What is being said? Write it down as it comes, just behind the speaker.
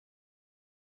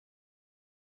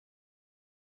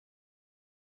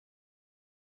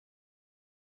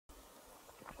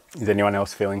Is anyone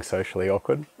else feeling socially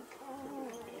awkward?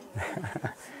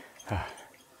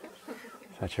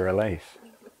 Such a relief.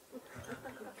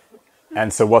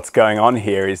 And so what's going on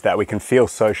here is that we can feel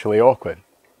socially awkward.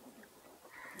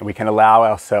 We can allow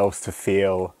ourselves to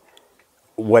feel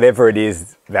whatever it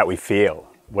is that we feel,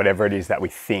 whatever it is that we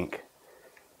think.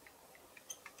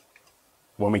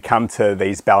 When we come to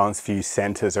these balanced view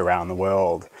centers around the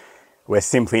world, we're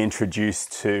simply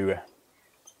introduced to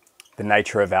the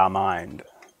nature of our mind.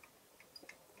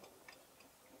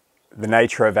 The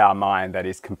nature of our mind that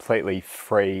is completely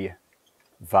free,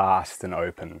 vast and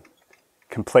open,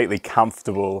 completely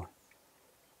comfortable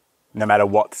no matter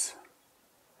what's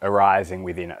arising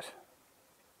within it.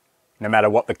 No matter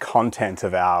what the content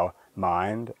of our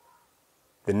mind,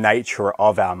 the nature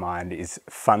of our mind is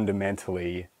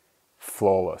fundamentally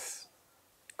flawless,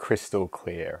 crystal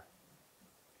clear.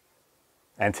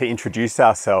 And to introduce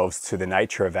ourselves to the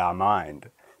nature of our mind,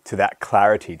 to that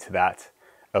clarity, to that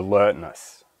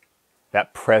alertness,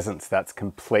 that presence that's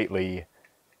completely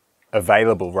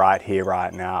available right here,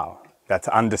 right now, that's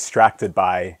undistracted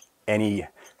by any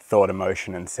thought,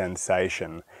 emotion and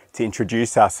sensation. To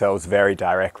introduce ourselves very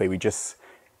directly, we just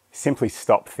simply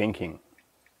stop thinking.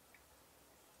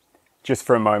 Just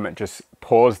for a moment, just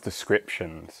pause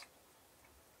descriptions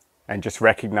and just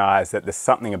recognize that there's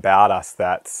something about us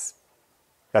that's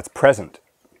present,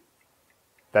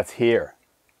 that's here,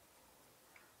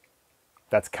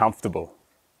 that's comfortable,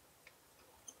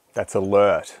 that's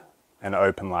alert and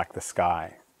open like the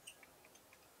sky.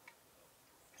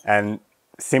 And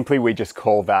simply we just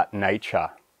call that nature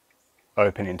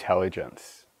open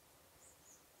intelligence.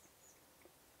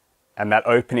 And that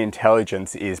open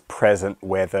intelligence is present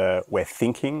whether we're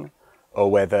thinking or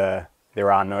whether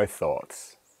there are no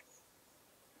thoughts.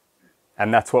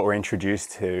 And that's what we're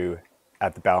introduced to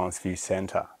at the Balanced View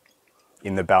Center,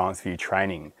 in the Balanced View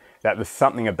training, that there's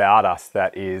something about us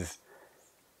that is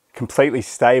completely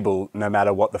stable no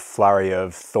matter what the flurry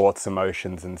of thoughts,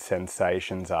 emotions and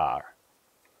sensations are.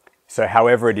 So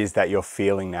however it is that you're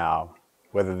feeling now,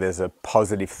 whether there's a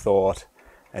positive thought,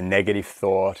 a negative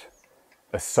thought,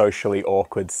 a socially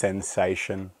awkward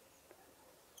sensation,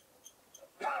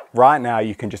 right now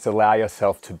you can just allow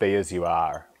yourself to be as you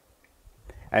are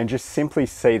and just simply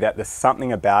see that there's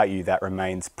something about you that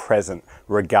remains present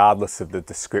regardless of the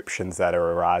descriptions that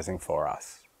are arising for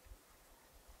us.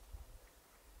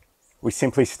 We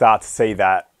simply start to see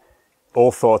that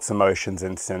all thoughts, emotions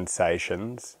and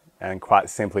sensations, and quite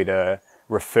simply to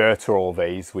refer to all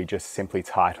these, we just simply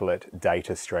title it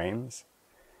data streams.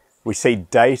 We see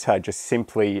data just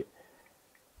simply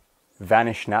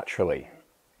vanish naturally,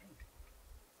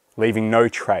 leaving no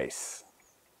trace.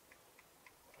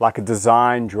 Like a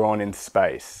design drawn in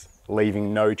space,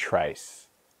 leaving no trace.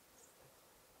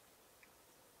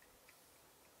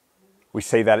 We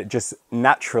see that it just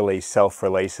naturally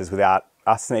self-releases without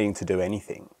us needing to do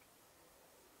anything.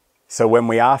 So when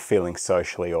we are feeling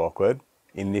socially awkward,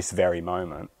 in this very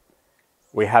moment,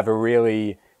 we have a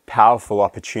really powerful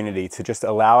opportunity to just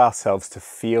allow ourselves to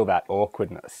feel that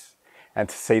awkwardness and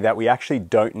to see that we actually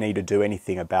don't need to do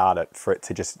anything about it for it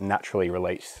to just naturally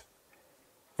release.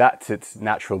 That's its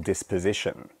natural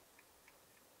disposition.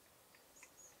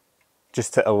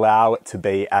 Just to allow it to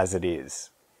be as it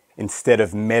is, instead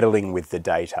of meddling with the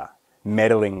data,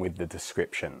 meddling with the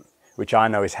description, which I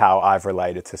know is how I've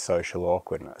related to social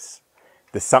awkwardness.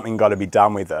 There's something got to be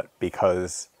done with it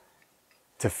because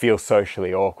to feel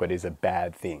socially awkward is a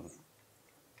bad thing.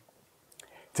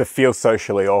 To feel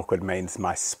socially awkward means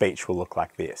my speech will look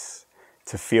like this.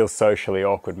 To feel socially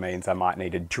awkward means I might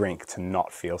need a drink to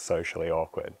not feel socially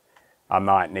awkward. I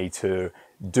might need to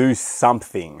do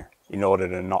something in order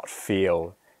to not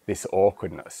feel this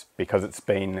awkwardness because it's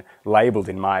been labelled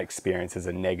in my experience as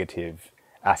a negative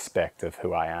aspect of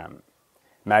who I am.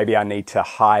 Maybe I need to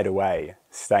hide away,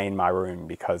 stay in my room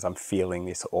because I'm feeling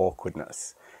this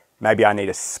awkwardness. Maybe I need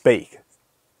to speak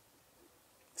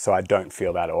so I don't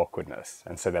feel that awkwardness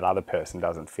and so that other person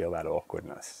doesn't feel that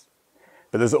awkwardness.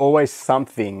 But there's always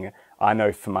something I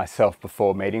know for myself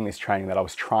before meeting this training that I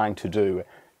was trying to do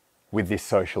with this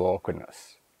social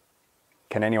awkwardness.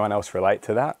 Can anyone else relate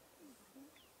to that?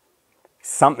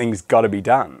 Something's got to be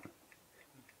done.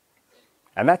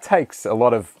 And that takes a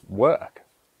lot of work,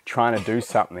 trying to do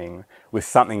something with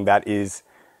something that is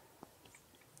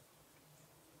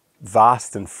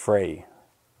vast and free,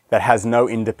 that has no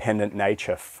independent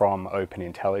nature from open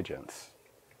intelligence.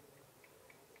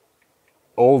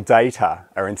 All data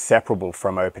are inseparable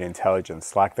from open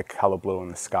intelligence, like the colour blue in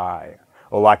the sky,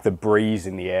 or like the breeze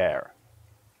in the air.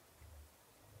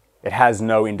 It has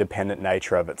no independent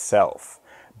nature of itself.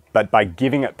 But by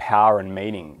giving it power and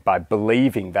meaning, by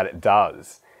believing that it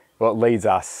does, well, it leads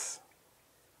us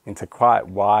into quite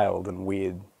wild and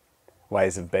weird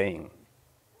ways of being.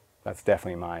 That's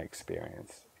definitely my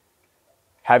experience.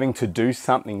 Having to do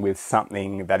something with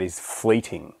something that is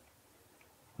fleeting,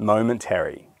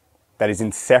 momentary, that is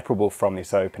inseparable from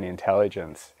this open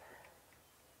intelligence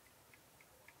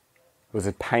was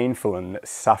a painful and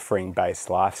suffering-based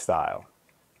lifestyle.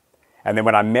 And then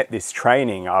when I met this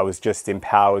training, I was just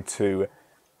empowered to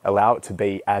allow it to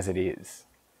be as it is,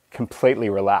 completely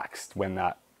relaxed when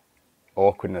that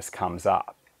awkwardness comes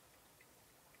up.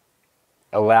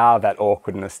 Allow that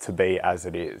awkwardness to be as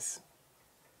it is.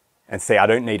 And see, I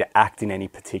don't need to act in any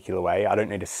particular way. I don't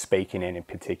need to speak in any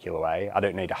particular way. I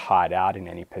don't need to hide out in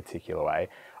any particular way.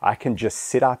 I can just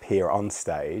sit up here on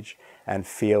stage and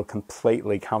feel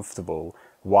completely comfortable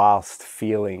whilst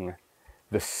feeling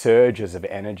the surges of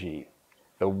energy,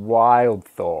 the wild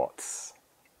thoughts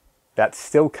that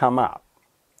still come up,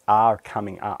 are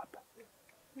coming up.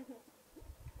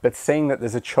 But seeing that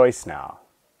there's a choice now.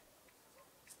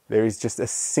 There is just a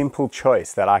simple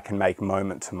choice that I can make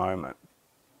moment to moment.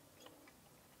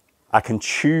 I can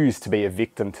choose to be a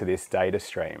victim to this data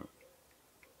stream.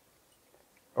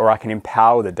 Or I can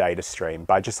empower the data stream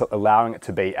by just allowing it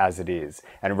to be as it is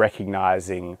and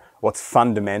recognizing what's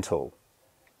fundamental,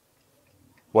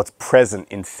 what's present,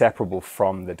 inseparable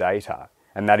from the data,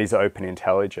 and that is open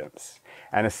intelligence.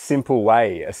 And a simple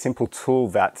way, a simple tool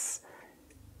that's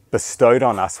bestowed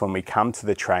on us when we come to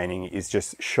the training is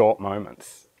just short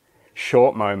moments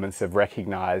of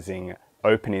recognizing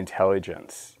open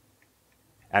intelligence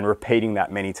and repeating that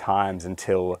many times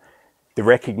until the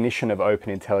recognition of open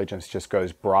intelligence just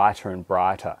goes brighter and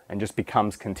brighter and just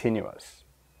becomes continuous.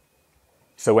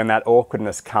 So when that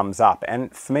awkwardness comes up,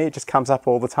 and for me it just comes up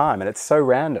all the time, and it's so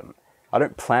random. I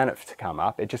don't plan it to come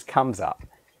up, it just comes up.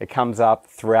 It comes up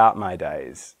throughout my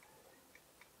days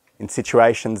in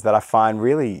situations that I find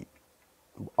really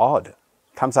odd.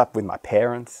 It comes up with my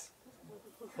parents,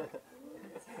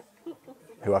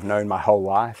 who I've known my whole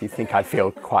life. You think I'd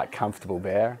feel quite comfortable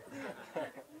there.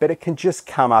 But it can just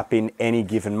come up in any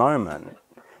given moment.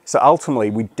 So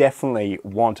ultimately, we definitely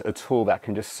want a tool that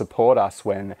can just support us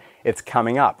when it's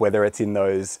coming up, whether it's in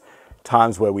those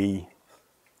times where we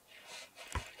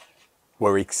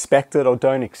expect it or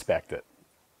don't expect it.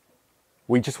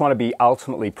 We just want to be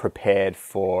ultimately prepared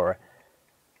for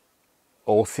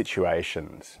all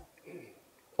situations,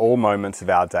 all moments of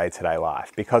our day-to-day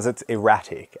life, because it's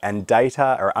erratic and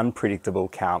data are unpredictable,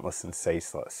 countless and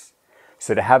ceaseless.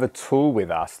 So to have a tool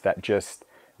with us that just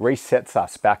resets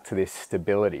us back to this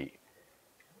stability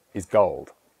is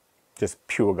gold, just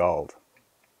pure gold.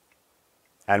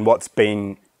 And what's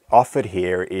being offered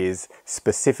here is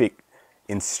specific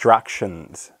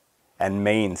instructions and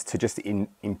means to just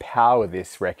empower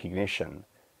this recognition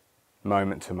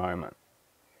moment to moment.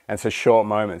 And so short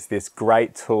moments, this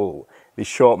great tool, this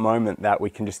short moment that we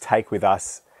can just take with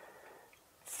us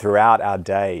throughout our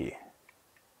day.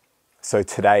 So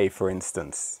today, for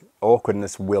instance,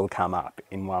 awkwardness will come up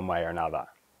in one way or another.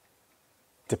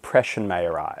 Depression may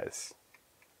arise.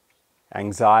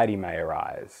 Anxiety may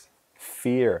arise.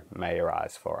 Fear may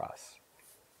arise for us.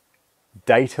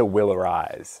 Data will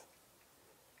arise.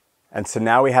 And so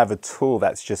now we have a tool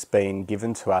that's just been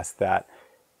given to us that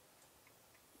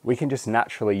we can just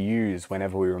naturally use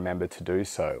whenever we remember to do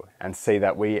so, and see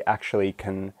that we actually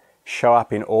can show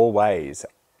up in all ways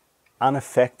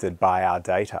unaffected by our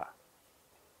data.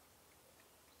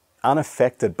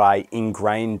 Unaffected by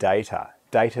ingrained data,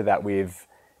 data that we've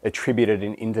attributed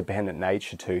an independent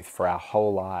nature to for our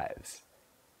whole lives.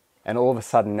 And all of a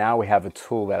sudden now we have a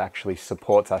tool that actually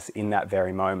supports us in that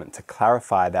very moment to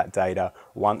clarify that data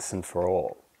once and for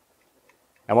all.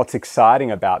 And what's exciting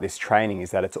about this training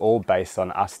is that it's all based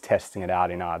on us testing it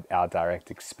out in our direct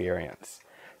experience.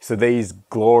 So these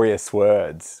glorious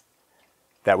words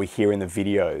that we hear in the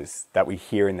videos, that we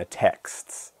hear in the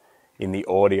texts, in the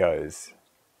audios,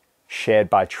 shared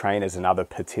by trainers and other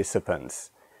participants,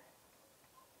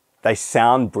 they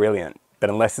sound brilliant, but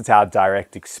unless it's our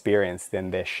direct experience, then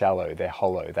they're shallow, they're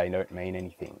hollow, they don't mean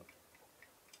anything.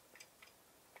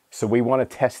 So we want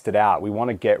to test it out, we want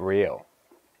to get real.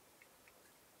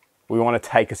 We want to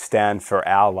take a stand for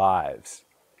our lives.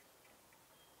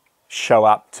 Show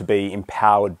up to be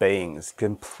empowered beings,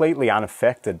 completely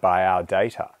unaffected by our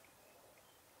data.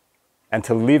 And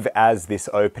to live as this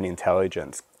open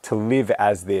intelligence, to live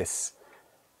as this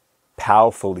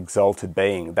powerful, exalted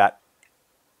being that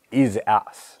is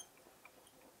us.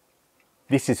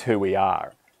 This is who we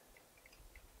are.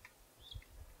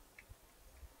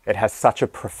 It has such a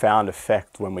profound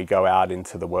effect when we go out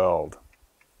into the world.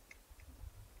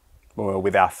 When we're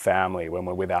with our family, when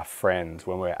we're with our friends,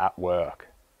 when we're at work,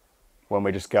 when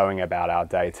we're just going about our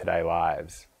day-to-day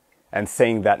lives, and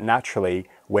seeing that naturally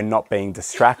we're not being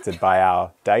distracted by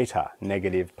our data,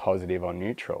 negative, positive, or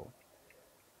neutral.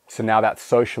 So now that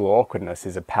social awkwardness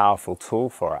is a powerful tool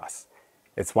for us.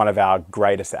 It's one of our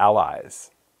greatest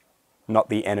allies, not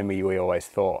the enemy we always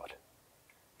thought.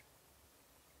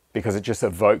 Because it just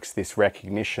evokes this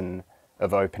recognition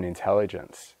of open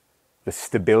intelligence, the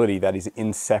stability that is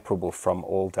inseparable from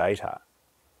all data.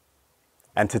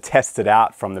 And to test it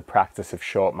out from the practice of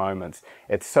short moments,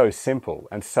 it's so simple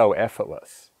and so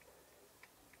effortless.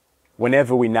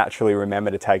 Whenever we naturally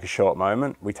remember to take a short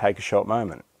moment, we take a short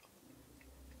moment.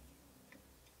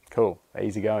 Cool,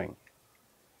 easy going.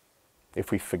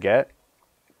 If we forget,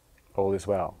 all is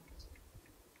well.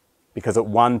 Because at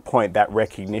one point that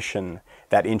recognition,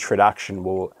 that introduction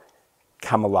will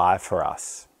come alive for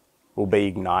us, will be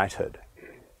ignited.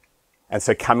 And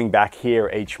so coming back here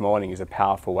each morning is a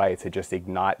powerful way to just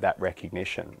ignite that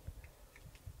recognition.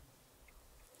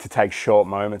 To take short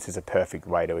moments is a perfect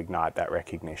way to ignite that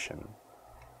recognition.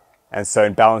 And so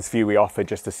in Balanced View, we offer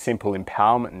just a simple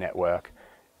empowerment network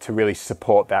to really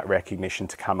support that recognition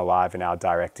to come alive in our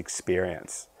direct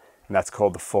experience. And that's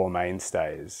called the Four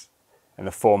Mainstays. And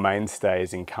the Four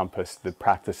Mainstays encompass the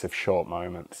practice of short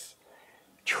moments,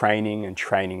 training and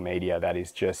training media that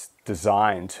is just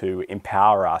designed to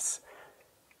empower us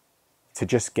to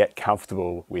just get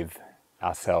comfortable with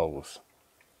ourselves.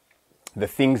 The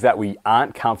things that we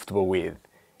aren't comfortable with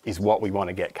is what we want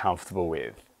to get comfortable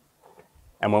with.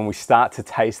 And when we start to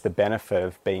taste the benefit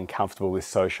of being comfortable with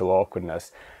social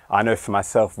awkwardness, I know for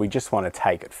myself, we just want to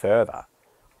take it further.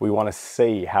 We want to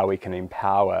see how we can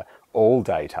empower all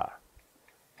data,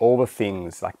 all the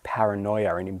things like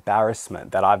paranoia and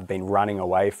embarrassment that I've been running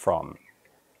away from,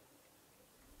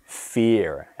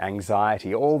 fear,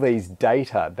 anxiety, all these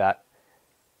data that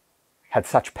had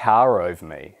such power over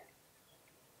me.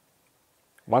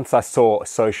 Once I saw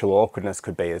social awkwardness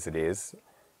could be as it is,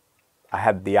 I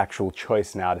had the actual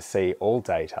choice now to see all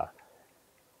data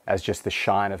as just the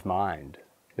shine of mind,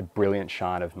 the brilliant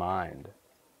shine of mind,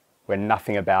 where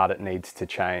nothing about it needs to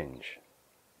change.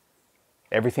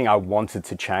 Everything I wanted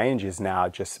to change is now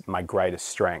just my greatest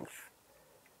strength.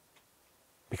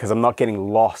 Because I'm not getting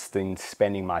lost in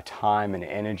spending my time and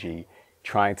energy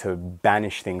trying to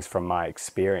banish things from my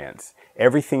experience.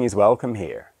 Everything is welcome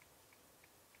here.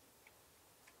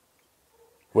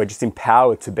 We're just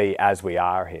empowered to be as we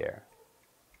are here.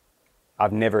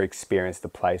 I've never experienced a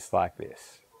place like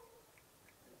this.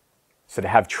 So to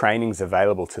have trainings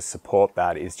available to support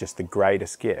that is just the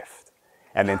greatest gift.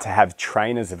 And then to have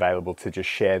trainers available to just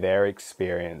share their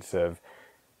experience of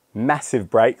massive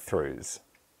breakthroughs,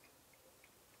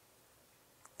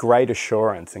 great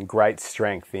assurance and great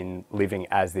strength in living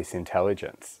as this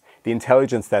intelligence. The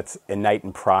intelligence that's innate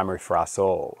and primary for us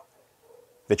all.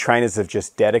 The trainers have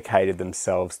just dedicated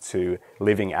themselves to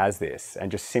living as this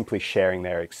and just simply sharing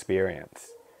their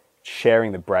experience,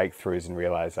 sharing the breakthroughs and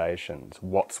realizations,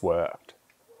 what's worked,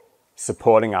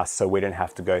 supporting us so we don't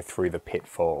have to go through the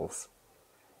pitfalls,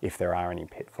 if there are any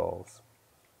pitfalls.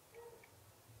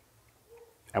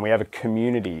 And we have a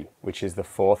community, which is the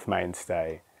fourth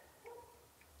mainstay,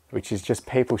 which is just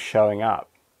people showing up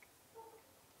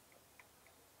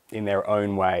in their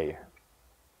own way,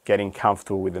 getting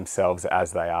comfortable with themselves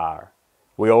as they are.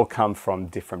 We all come from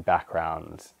different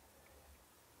backgrounds.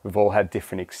 We've all had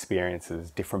different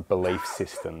experiences, different belief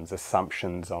systems,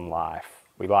 assumptions on life.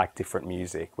 We like different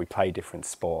music, we play different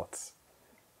sports.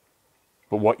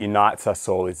 But what unites us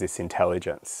all is this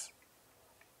intelligence.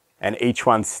 And each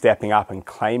one stepping up and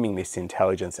claiming this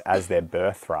intelligence as their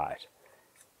birthright,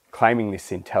 claiming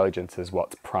this intelligence as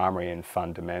what's primary and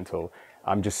fundamental.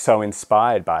 I'm just so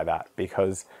inspired by that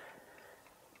because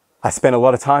I spent a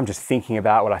lot of time just thinking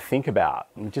about what I think about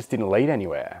and it just didn't lead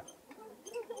anywhere.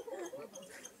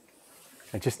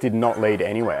 It just did not lead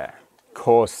anywhere,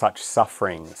 caused such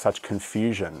suffering, such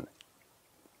confusion.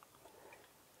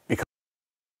 Because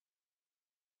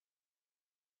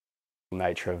the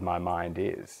nature of my mind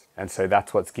is. And so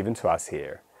that's what's given to us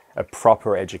here, a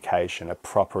proper education, a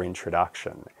proper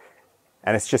introduction.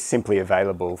 And it's just simply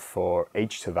available for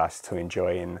each of us to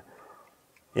enjoy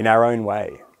in our own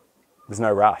way. There's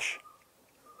no rush.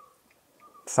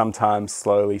 Sometimes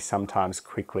slowly, sometimes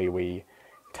quickly, we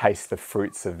taste the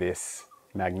fruits of this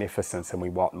magnificence and we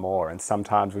want more. And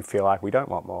sometimes we feel like we don't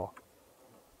want more.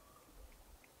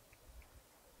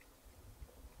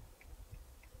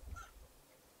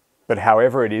 But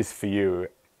however it is for you,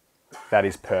 that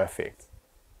is perfect.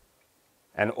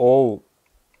 And all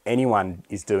anyone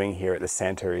is doing here at the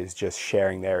center is just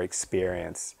sharing their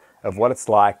experience of what it's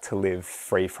like to live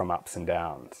free from ups and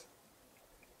downs.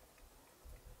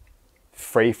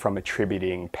 free from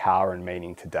attributing power and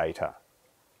meaning to data.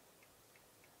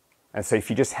 And so if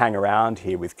you just hang around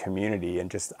here with community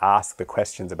and just ask the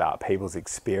questions about people's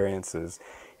experiences,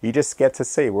 you just get to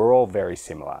see we're all very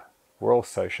similar. We're all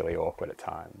socially awkward at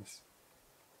times.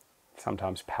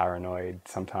 Sometimes paranoid,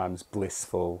 sometimes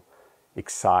blissful,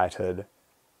 excited.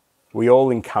 We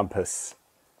all encompass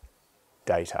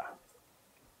data.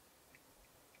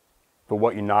 But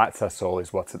what unites us all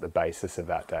is what's at the basis of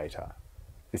that data.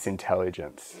 This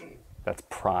intelligence, that's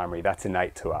primary, that's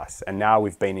innate to us. And now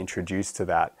we've been introduced to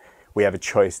that. We have a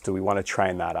choice. Do we want to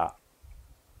train that up?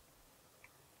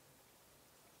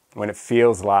 When it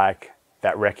feels like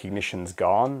that recognition's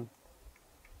gone,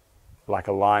 like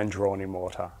a line drawn in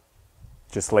water,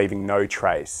 just leaving no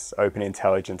trace, open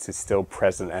intelligence is still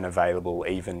present and available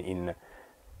even in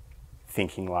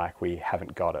thinking like we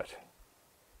haven't got it.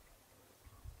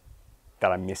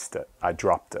 That I missed it, I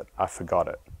dropped it, I forgot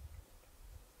it.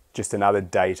 Just another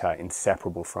data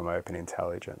inseparable from open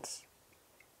intelligence.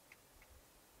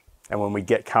 And when we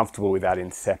get comfortable with that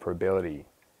inseparability,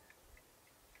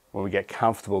 when we get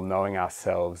comfortable knowing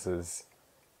ourselves as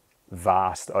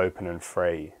vast, open and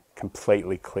free,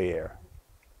 completely clear,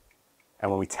 and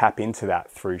when we tap into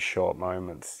that through short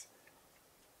moments,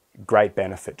 great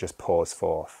benefit just pours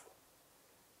forth.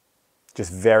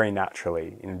 Just very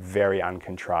naturally, in a very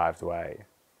uncontrived way,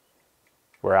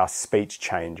 where our speech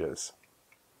changes,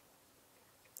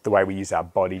 the way we use our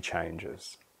body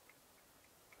changes,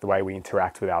 the way we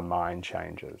interact with our mind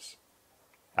changes.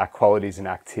 Our qualities and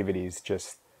activities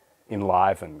just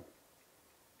enliven,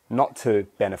 not to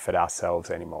benefit ourselves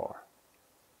anymore,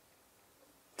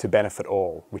 to benefit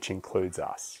all, which includes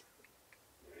us.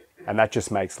 And that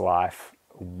just makes life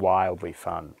wildly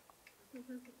fun.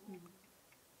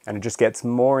 And it just gets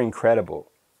more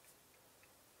incredible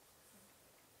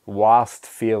whilst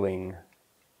feeling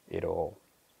it all,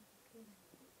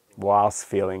 whilst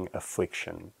feeling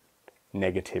affliction,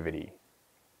 negativity.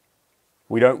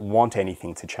 We don't want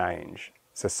anything to change.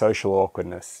 So social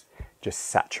awkwardness just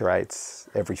saturates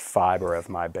every fibre of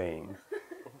my being.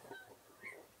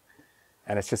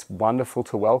 And it's just wonderful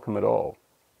to welcome it all.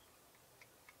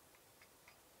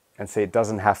 And see, it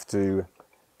doesn't have to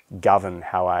govern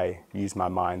how I use my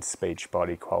mind, speech,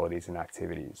 body, qualities and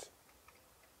activities.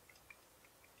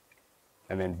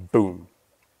 And then boom,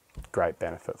 great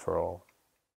benefit for all.